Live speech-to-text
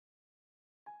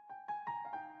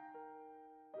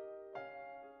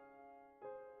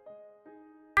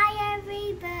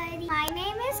everybody! My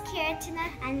name is Kirtana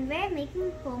and we're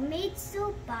making homemade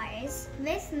soup bars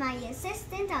with my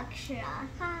assistant Akshara.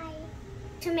 Hi!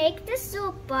 To make the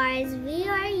soup bars, we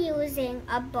are using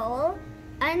a bowl,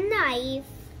 a knife,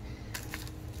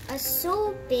 a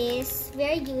soup base, we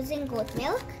are using goat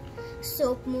milk,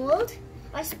 soap mold,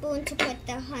 a spoon to put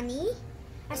the honey,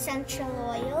 essential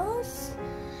oils,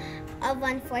 a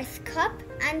 1/4 cup,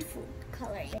 and food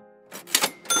coloring.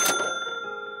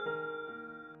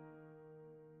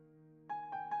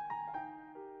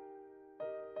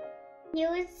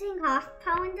 Using 1/2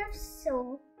 pound of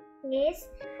soap base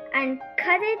and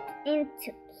cut it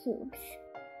into cubes.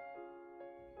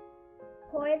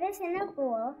 Pour this in a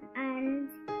bowl and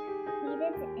heat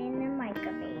it in the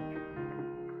microwave.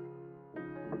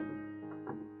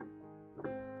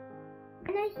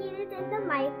 And I heat it in the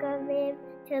microwave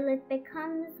till it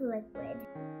becomes liquid.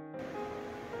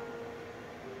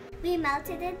 We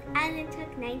melted it and it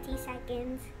took 90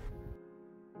 seconds.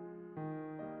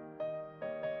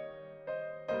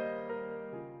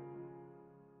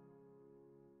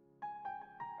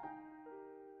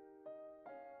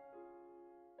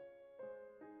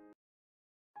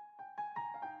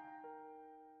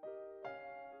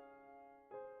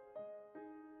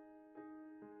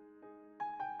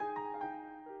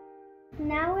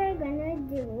 Now we're gonna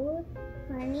do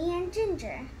honey and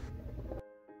ginger.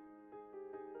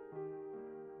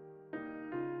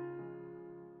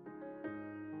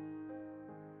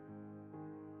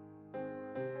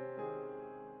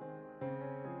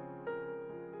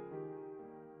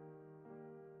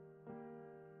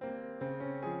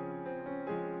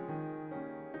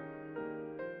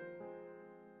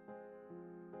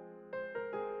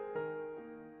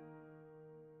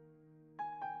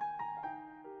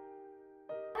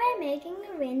 We're making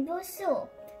a rainbow soup.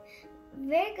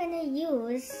 We're gonna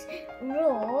use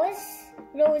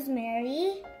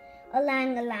rosemary,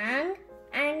 ylang-ylang,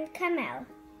 and camel.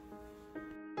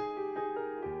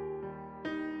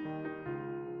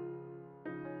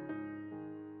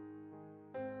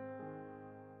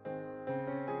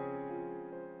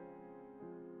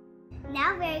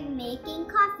 Now we're making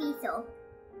coffee soap.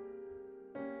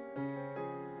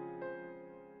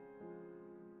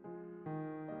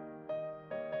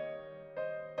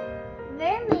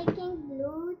 We're making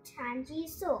blue tangy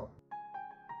soap.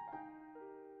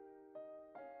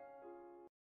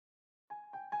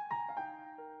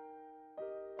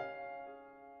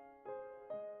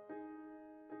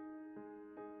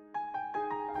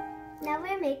 Now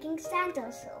we're making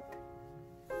sandal soap.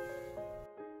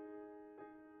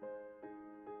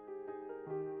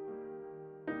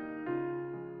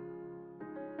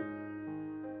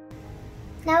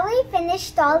 Now we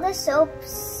finished all the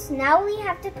soaps. Now we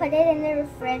have to put it in the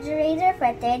refrigerator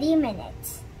for 30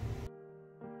 minutes.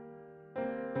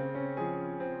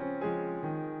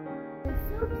 The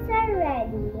soups are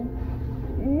ready.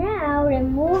 Now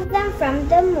remove them from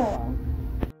the mold.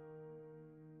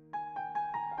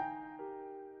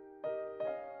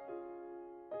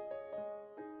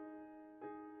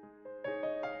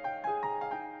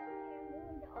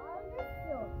 Removed all the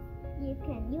soaps. You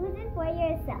can use it for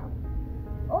yourself.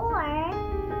 Or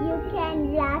you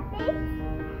can wrap it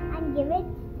and give it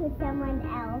to someone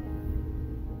else.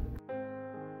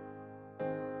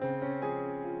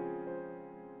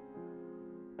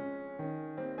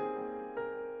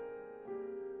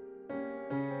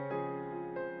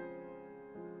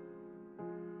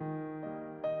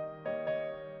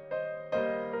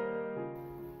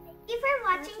 Thank you for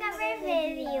watching our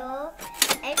video.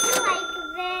 If you like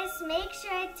this, make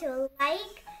sure to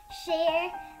like,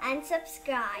 share, and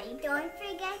subscribe. Don't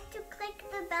forget to click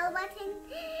the bell button